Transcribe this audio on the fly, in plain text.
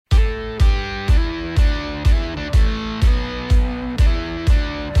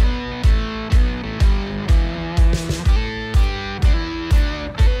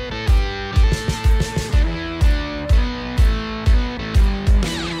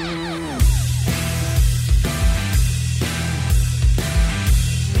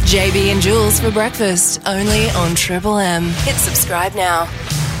JB and Jules for breakfast, only on Triple M. Hit subscribe now.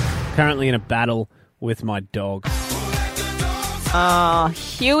 Currently in a battle with my dog.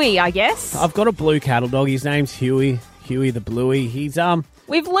 Huey, I guess. I've got a blue cattle dog. His name's Huey. Huey the Bluey. He's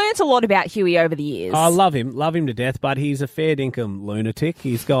We've learnt a lot about Huey over the years. I love him to death, but he's a fair dinkum lunatic.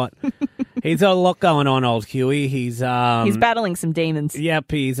 He's got a lot going on, old Huey. He's battling some demons.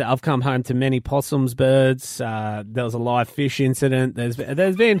 Yep, I've come home to many possums, birds. There was a live fish incident.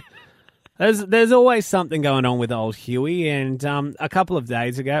 There's always something going on with old Huey, and a couple of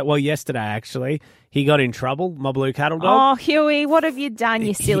days ago, well, yesterday actually, he got in trouble, my blue cattle dog. Oh, Huey, what have you done,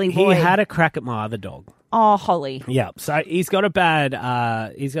 you silly boy? He had a crack at my other dog. Oh, Holly. Yeah, so he's got a bad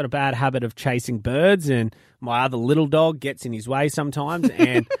habit of chasing birds, and my other little dog gets in his way sometimes,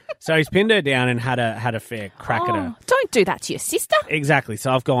 and so he's pinned her down and had a fair crack at her. Don't do that to your sister. Exactly.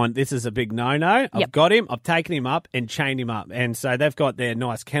 So I've gone, this is a big no-no. I've got him, I've taken him up and chained him up. And so they've got their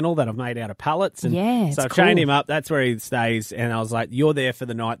nice kennel that I've made out of pallets. And so I've chained him up. That's where he stays. And I was like, you're there for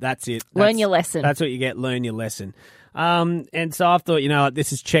the night. That's it. Learn your lesson. That's what you get. Learn your lesson. And so I thought, you know what,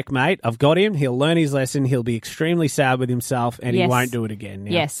 this is checkmate. I've got him. He'll learn his lesson. He'll be extremely sad with himself, and he won't do it again.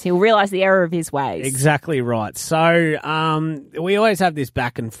 Now. Yes, he'll realise the error of his ways. Exactly right. So we always have this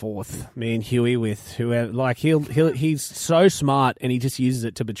back and forth, me and Huey, with whoever. Like he's so smart, and he just uses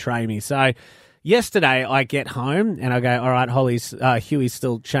it to betray me. So yesterday I get home and I go, all right, Huey's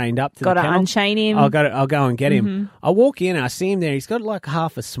still chained up to the kennel. Got to unchain him. I'll go and get him. I walk in and I see him there. He's got like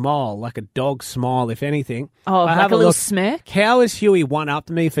half a smile, like a dog smile, if anything. Oh, I like have a little look. smirk? How has Huey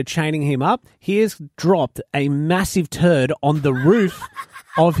one-upped me for chaining him up? He has dropped a massive turd on the roof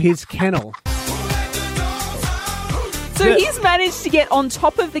of his kennel. So he's managed to get on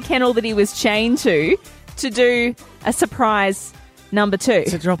top of the kennel that he was chained to do a surprise number 2.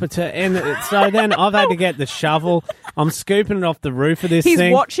 To drop it to, and so then I've had to get the shovel. I'm scooping it off the roof of this thing.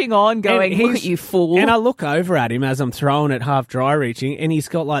 He's watching on going, look at you, fool. And I look over at him as I'm throwing it half dry reaching, and he's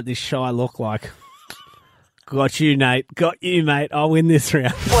got like this shy look like, got you, Nate. Got you, mate. I'll win this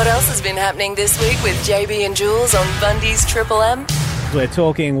round. What else has been happening this week with JB and Jules on Bundy's Triple M? We're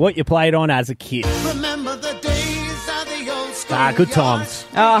talking what you played on as a kid. Remember the days of the old school Good times.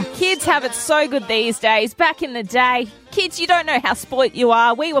 Oh, kids have it so good these days. Back in the day, kids, you don't know how spoilt you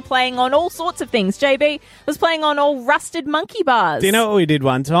are. We were playing on all sorts of things. JB was playing on all rusted monkey bars. Do you know what we did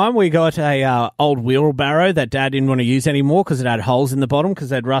one time? We got a old wheelbarrow that Dad didn't want to use anymore because it had holes in the bottom because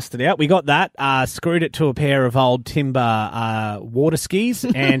they'd rusted out. We got that, screwed it to a pair of old timber water skis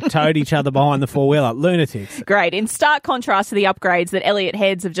and towed each other behind the four-wheeler. Lunatics. Great. In stark contrast to the upgrades that Elliott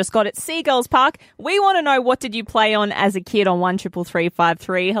Heads have just got at Seagulls Park, we want to know, what did you play on as a kid on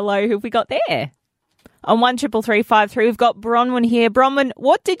 133353? Hello, who've we got there? On 133353, we've got Bronwyn here. Bronwyn,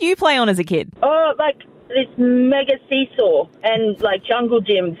 what did you play on as a kid? Oh, like this mega seesaw and like jungle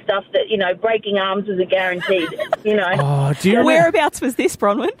gym stuff that, you know, breaking arms was a guaranteed, you know. Oh, do you remember? Whereabouts was this,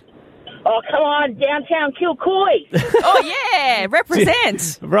 Bronwyn? Oh, come on, downtown Kilcoy. Oh, yeah,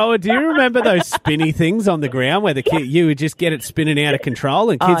 represent. Bro, do you remember those spinny things on the ground where you would just get it spinning out of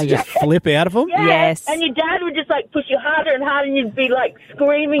control and kids would just flip out of them? Yeah. Yes. And your dad would just like push you harder and harder and you'd be like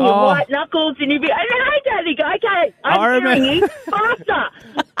screaming your white knuckles and you'd be, hey, Daddy, go, okay, I'm hearing you, faster.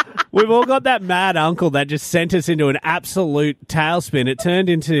 We've all got that mad uncle that just sent us into an absolute tailspin. It turned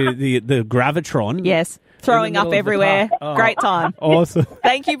into the Gravitron. Yes. Throwing up everywhere. Great time. Awesome.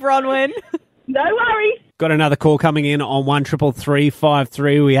 Thank you, Bronwyn. No worries. Got another call coming in on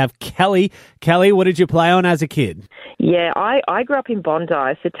 133353. We have Kelly. Kelly, what did you play on as a kid? Yeah, I grew up in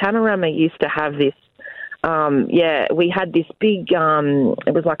Bondi, so Tamarama used to have this, we had this big,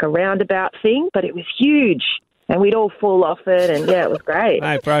 it was like a roundabout thing, but it was huge. And we'd all fall off it, and it was great.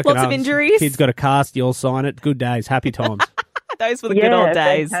 Hey, broken Lots of arms. injuries. Kids got a cast, you'll sign it. Good days, happy times. Those were the good old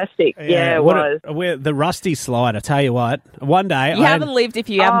days. Fantastic. Yeah, it was. The Rusty slide, I tell you what. One day... You haven't lived if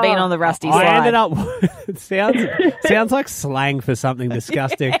you haven't been on the Rusty slide. I ended up... It sounds like slang for something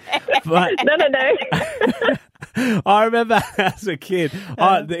disgusting. But No. I remember as a kid,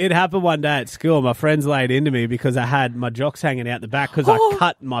 it happened one day at school. My friends laid into me because I had my jocks hanging out the back because I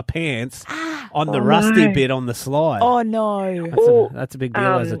cut my pants on the rusty bit on the slide. Oh, no. That's a big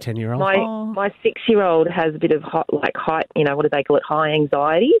deal as a 10-year-old. My 6-year-old has a bit of height, what do they call it, high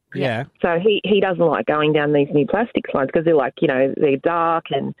anxiety. Yeah. So he doesn't like going down these new plastic slides because they're like, they're dark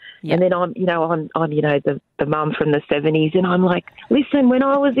and then I'm the mum from the 70s and I'm like, listen, when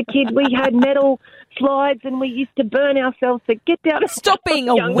I was a kid we had metal slides and we used to burn ourselves, so get down. Stop being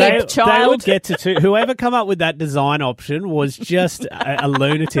a young whip, man. They child. would get to two. Whoever come up with that design option was just a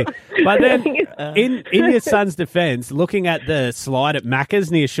lunatic. But then in your son's defence, looking at the slide at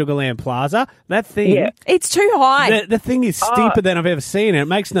Macca's near Sugarland Plaza, that thing, Yeah. It's too high. the thing is steeper than I've ever seen, and it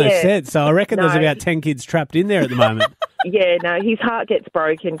makes no Yeah. sense. So I reckon there's No. about 10 kids trapped in there at the moment. Yeah, no, his heart gets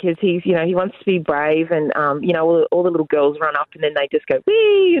broken because he's, he wants to be brave, and all the little girls run up and then they just go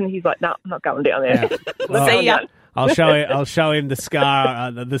wee, and he's like, no, I'm not going down there. Well, See ya. I'll show him the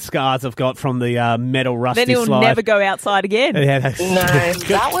scar, the scars I've got from the metal rusty Then he'll slide. never go outside again. Yeah, that's No.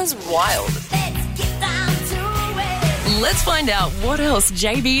 That was wild. Let's find out what else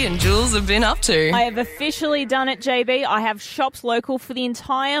JB and Jules have been up to. I have officially done it, JB. I have shops local for the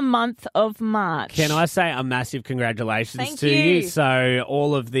entire month of March. Can I say a massive congratulations Thank to you. you? So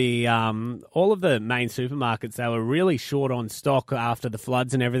all of the main supermarkets, they were really short on stock after the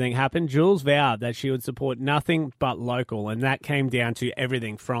floods and everything happened. Jules vowed that she would support nothing but local, and that came down to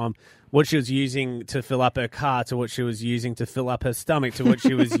everything from what she was using to fill up her car to what she was using to fill up her stomach to what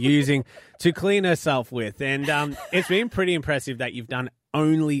she was using to clean herself with. And it's been pretty impressive that you've done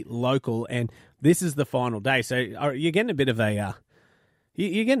only local, and this is the final day. So you're getting a bit of a...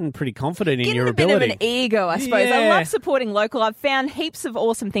 You're getting pretty confident in your ability. Getting a bit of an ego, I suppose. I Yeah. love supporting local. I've found heaps of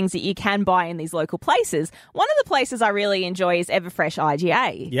awesome things that you can buy in these local places. One of the places I really enjoy is Everfresh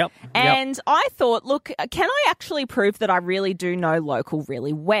IGA. Yep. And I thought, look, can I actually prove that I really do know local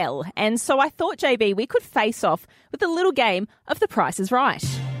really well? And so I thought, JB, we could face off with a little game of The Price is Right.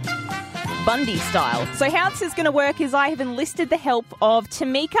 Bundy style. So how this is going to work is I have enlisted the help of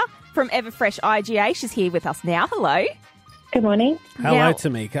Tamika from Everfresh IGA. She's here with us now. Hello. Good morning. Hello, Now-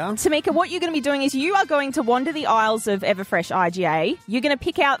 Tamika. Tamika, what you're going to be doing is you are going to wander the aisles of Everfresh IGA. You're going to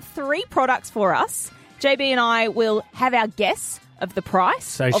pick out 3 products for us. JB and I will have our guess of the price.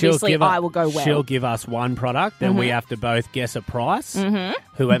 So Obviously, I will go well. She'll give us one product, then we have to both guess a price. Mm-hmm.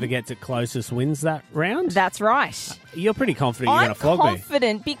 Whoever gets it closest wins that round. That's right. You're pretty confident you're going I'm to flog me.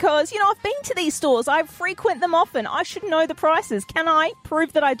 confident because, I've been to these stores. I frequent them often. I should know the prices. Can I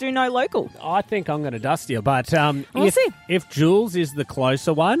prove that I do know local? I think I'm going to dust you, but We'll see. if Jules is the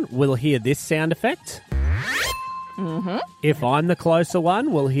closer one, we'll hear this sound effect. Mm-hmm. If I'm the closer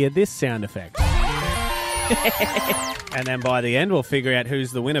one, we'll hear this sound effect. And then by the end, we'll figure out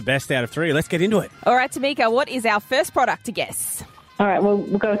who's the winner, best out of 3. Let's get into it. All right, Tamika, what is our first product to guess? All right, we'll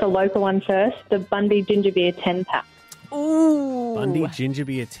go with the local one first, the Bundy Ginger Beer 10-pack. Ooh. Bundy Ginger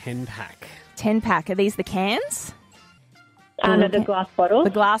Beer 10-pack. 10-pack. Are these the cans? No, the glass bottles. The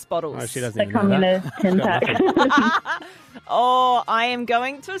glass bottles. Oh, she doesn't They even know come in that. a 10-pack. Oh, I am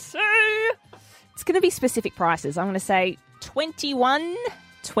going to say it's going to be specific prices. I'm going to say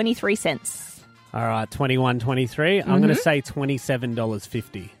 21.23 cents. All right, $21.23. I'm going to say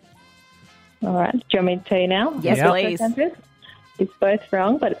 $27.50. All right, do you want me to tell you now? Yes, Yeah. please. It's both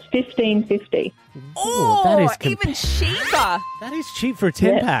wrong, but it's $15.50. Oh, that is even cheaper. That is cheap for a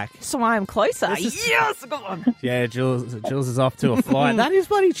 10-pack. So I am closer. This is- Yes, I got one. Yeah, Jules is off to a flight. That is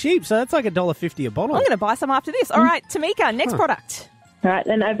bloody cheap. So that's like $1.50 a bottle. I'm going to buy some after this. All right, Tamika, next product. All right,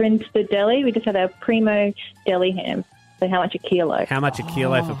 then over into the deli, we just had our Primo deli ham. So how much a kilo? How much a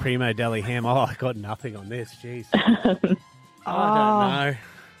kilo for Primo Deli ham? Oh, I got nothing on this. Jeez. I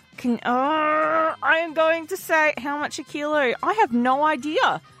don't know. I am going to say how much a kilo. I have no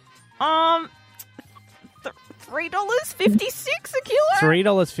idea. $3.56 a kilo.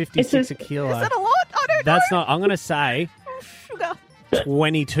 $3.56 a kilo. Is that a lot? I don't know. That's not. I'm going to say Sugar.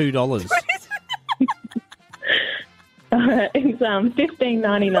 $22. It's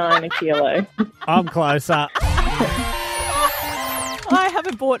 $15.99 a kilo. I'm closer. I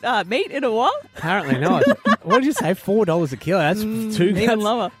haven't bought meat in a while. Apparently not. What did you say? $4 a kilo. That's even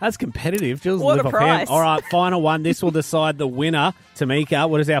lower. That's competitive. Jules, What live a off ham. price. All right, final one. This will decide the winner. Tamika,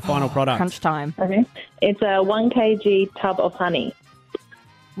 what is our final product? Crunch time. Okay. It's a 1 kg tub of honey.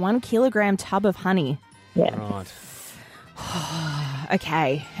 1 kilogram tub of honey. Yeah. Right.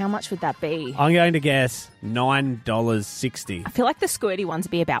 Okay, how much would that be? I'm going to guess $9.60. I feel like the squirty ones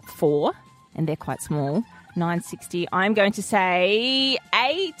would be about 4, and they're quite small. $9.60. I'm going to say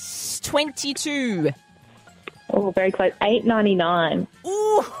 $8.22. Oh, very close. $8.99.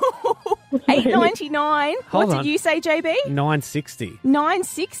 Ooh, $8.99. Hold What on. did you say, JB? $9.60.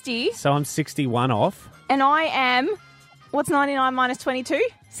 $9.60. So I'm 61 off. And I am, what's 99 minus 22?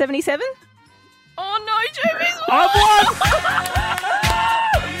 77? Oh no, JB's won!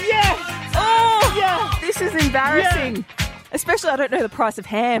 Yes! Oh, yeah! This is embarrassing. Especially I don't know the price of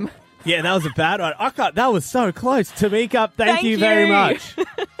ham. Yeah, that was a bad one. That was so close. Tamika, thank you very much.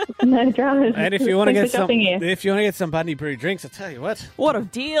 No dramas. And if you want to Thanks get for some, shopping here. if you want to get some Bundy Brew drinks, I'll tell you what. What a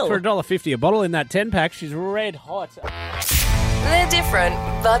deal. For $1.50 a bottle in that 10-pack, she's red hot. They're different,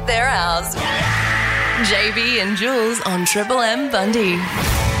 but they're ours. JB and Jules on Triple M Bundy.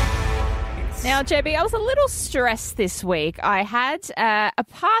 Now, JB, I was a little stressed this week. I had a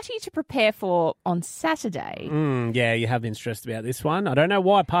party to prepare for on Saturday. Yeah, you have been stressed about this one. I don't know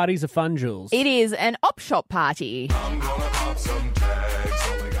why parties are fun, Jules. It is an op shop party.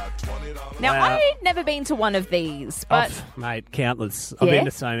 Now, Wow. I've never been to one of these, but Mate, countless. I've Yeah? been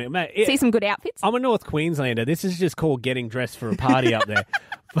to so many. Mate, see some good outfits. I'm a North Queenslander. This is just called getting dressed for a party up there.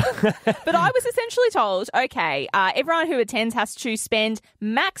 But I was essentially told, okay, everyone who attends has to spend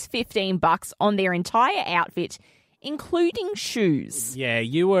max $15 on their entire outfit, including shoes. Yeah,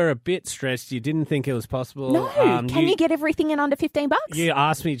 you were a bit stressed. You didn't think it was possible. No, can you get everything in under $15? You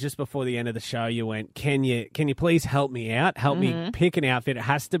asked me just before the end of the show. You went, "Can you please help me out? Help me pick an outfit. It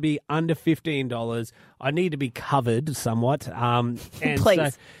has to be under $15. I need to be covered somewhat." And Please. So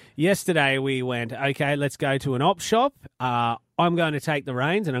yesterday we went, okay, let's go to an op shop. I'm going to take the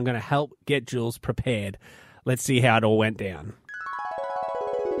reins and I'm going to help get Jules prepared. Let's see how it all went down.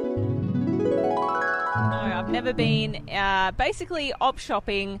 No, I've never been. Basically, op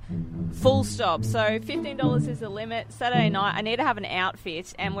shopping, full stop. So $15 is the limit. Saturday night, I need to have an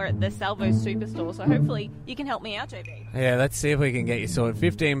outfit, and we're at the Salvo Superstore. So hopefully, you can help me out, JB. Yeah, let's see if we can get you sorted.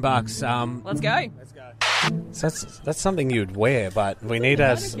 $15. Let's go. So that's something you'd wear, but we need to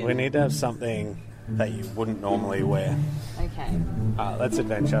have something that you wouldn't normally wear. Okay. Let's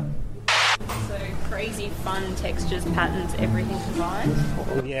adventure. So crazy, fun textures, patterns, everything combined.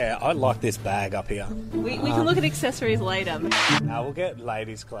 Yeah, I like this bag up here. We can look at accessories later. We'll get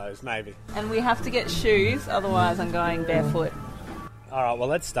ladies' clothes, maybe. And we have to get shoes, otherwise I'm going barefoot. All right, well,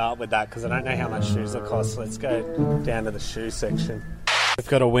 let's start with that because I don't know how much shoes they cost. Let's go down to the shoe section. We've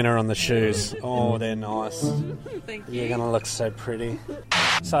got a winner on the shoes. Oh, they're nice. Thank you. You're going to look so pretty.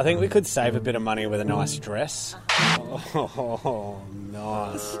 So I think we could save a bit of money with a nice dress. Oh,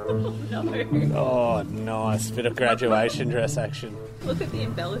 nice. No. Oh, nice. Bit of graduation dress action. Look at the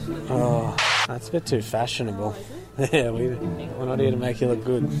embellishments. Oh, that's a bit too fashionable. Yeah, we're not here to make you look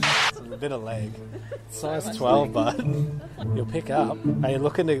good. It's a bit of leg. Size 12, bud. You'll pick up. Are you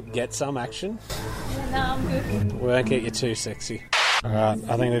looking to get some action? No, I'm good. We won't get you too sexy. All right,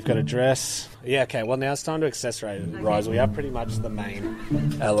 I think we've got a dress. Yeah, okay, well, now it's time to accessorise. We have pretty much the main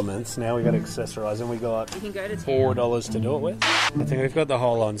elements. Now we've got to accessorise, and we got You can go to $4 to do it with. I think we've got the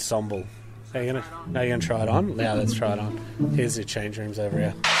whole ensemble. Are you gonna try it on? Yeah, let's try it on. Here's the change rooms over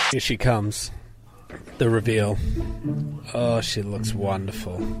here. Here she comes. The reveal. Oh, she looks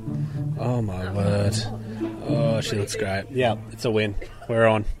wonderful. Oh, my word. Oh, she looks great. Yeah, it's a win. We're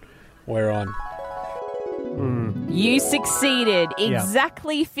on. You succeeded.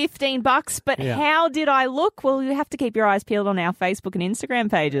 Exactly $15. But Yeah. how did I look? Well, you have to keep your eyes peeled on our Facebook and Instagram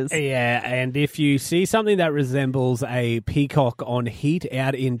pages. Yeah, and if you see something that resembles a peacock on heat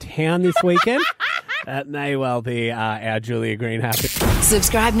out in town this weekend, that may well be our Julia Green happy.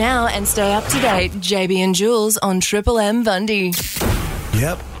 Subscribe now and stay up to date. JB and Jules on Triple M Bundy.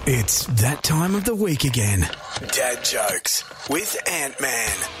 Yep, it's that time of the week again. Dad jokes with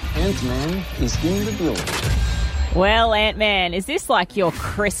Ant-Man. Ant-Man is in the building. Well, Ant-Man, is this like your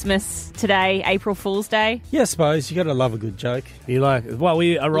Christmas today, April Fool's Day? Yeah, I suppose. You got to love a good joke. We arrived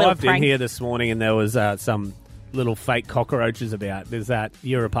in prank. here this morning and there was some little fake cockroaches about. Is that,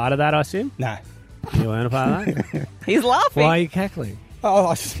 you're a part of that, I assume? No. You weren't a part of that? He's laughing. Why are you cackling?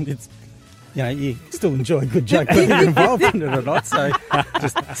 Oh, it's, you still enjoy a good joke whether you're involved in it or not. So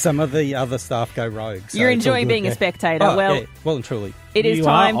just some of the other staff go rogue. So You're it's all enjoying good, being a yeah. spectator. Oh, Well, yeah, well and truly. it is you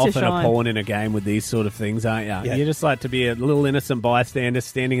time are to often shine. a pawn in a game with these sort of things, aren't you? Yeah. You just like to be a little innocent bystander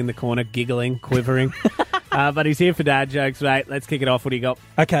standing in the corner, giggling, quivering. But he's here for dad jokes, mate. Let's kick it off. What do you got?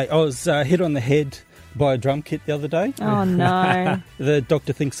 Okay, I was hit on the head by a drum kit the other day. Oh, no. The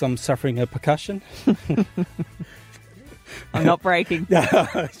doctor thinks I'm suffering a percussion. I'm not breaking.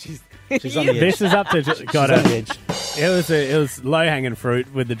 She's on the edge. This is up to She's on the edge. It was low hanging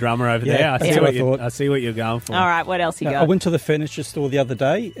fruit with the drummer over Yeah, there. that's what I thought. I see what you're going for. All right, what else you I got? went to the furniture store the other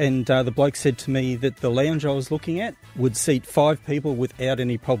day and the bloke said to me that the lounge I was looking at would seat 5 people without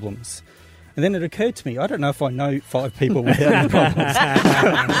any problems. And then it occurred to me, I don't know if I know 5 people without any problems.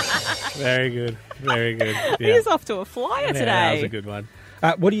 Very good. Very good. Yeah. He's off to a flyer Yeah, today. that was a good one.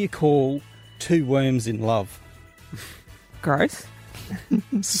 What do you call 2 worms in love? Gross.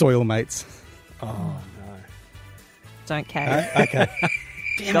 Soil mates. Don't care. Okay.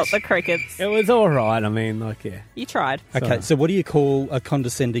 Got the crickets. It was all right. I mean, like, yeah. You tried. Okay, so what do you call a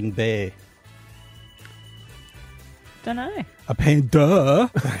condescending bear? Don't know. A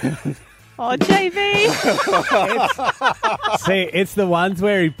panda. Oh, JV. See, it's the ones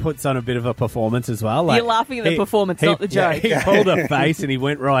where he puts on a bit of a performance as well. Like, You're laughing at the performance, not the joke. He pulled a face and he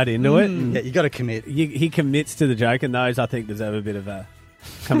went right into it. And Yeah, you got to commit. he commits to the joke, and those I think deserve a bit of a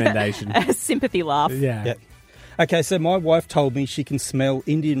commendation. A sympathy laugh. Yeah. Yep. Okay, so my wife told me she can smell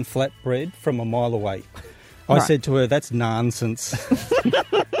Indian flatbread from a mile away. I said to her, that's nonsense.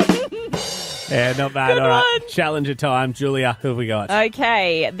 Yeah, not bad. Good All right. one. Challenger time. Julia, who have we got?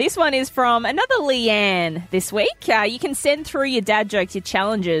 Okay, this one is from another Leanne this week. You can send through your dad jokes, your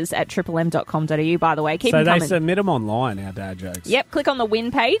challenges at triplem.com.au, by the way. Keep So them they coming. submit them online, our dad jokes. Yep, click on the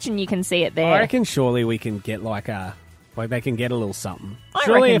win page and you can see it there. I reckon surely we can get like they can get a little something. I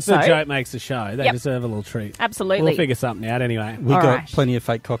Surely reckon if the so. joke makes the show, they Yep. deserve a little treat. Absolutely. We'll figure something out anyway. We All got right. plenty of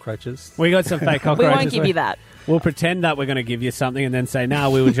fake cockroaches. We got some fake We cockroaches. won't give you that. We'll pretend that we're going to give you something and then say,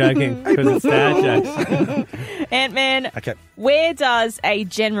 no, we were joking because it's dad jokes. Ant-Man, Okay. where does a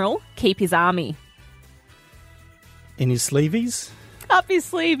general keep his army? In his sleeveys? Up his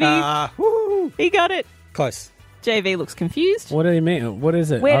sleevey. Woo! He got it. Close. JV looks confused. What do you mean? What is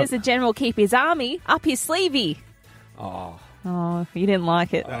it? Where does a general keep his army? Up his sleevey. Oh, You didn't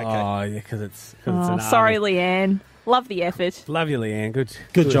like it. yeah, because it's an Oh, army. sorry, Leanne. Love the effort. Love you, Leanne.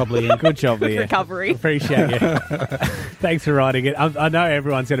 Good job, Leanne. Good job, Leanne. Recovery. Appreciate you. Thanks for writing it. I know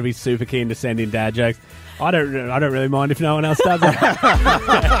everyone's going to be super keen to send in dad jokes. I don't really mind if no one else does it.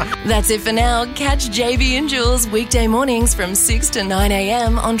 That's it for now. Catch JV and Jules weekday mornings from 6 to 9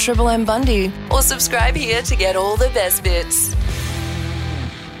 a.m. on Triple M Bundy. Or subscribe here to get all the best bits.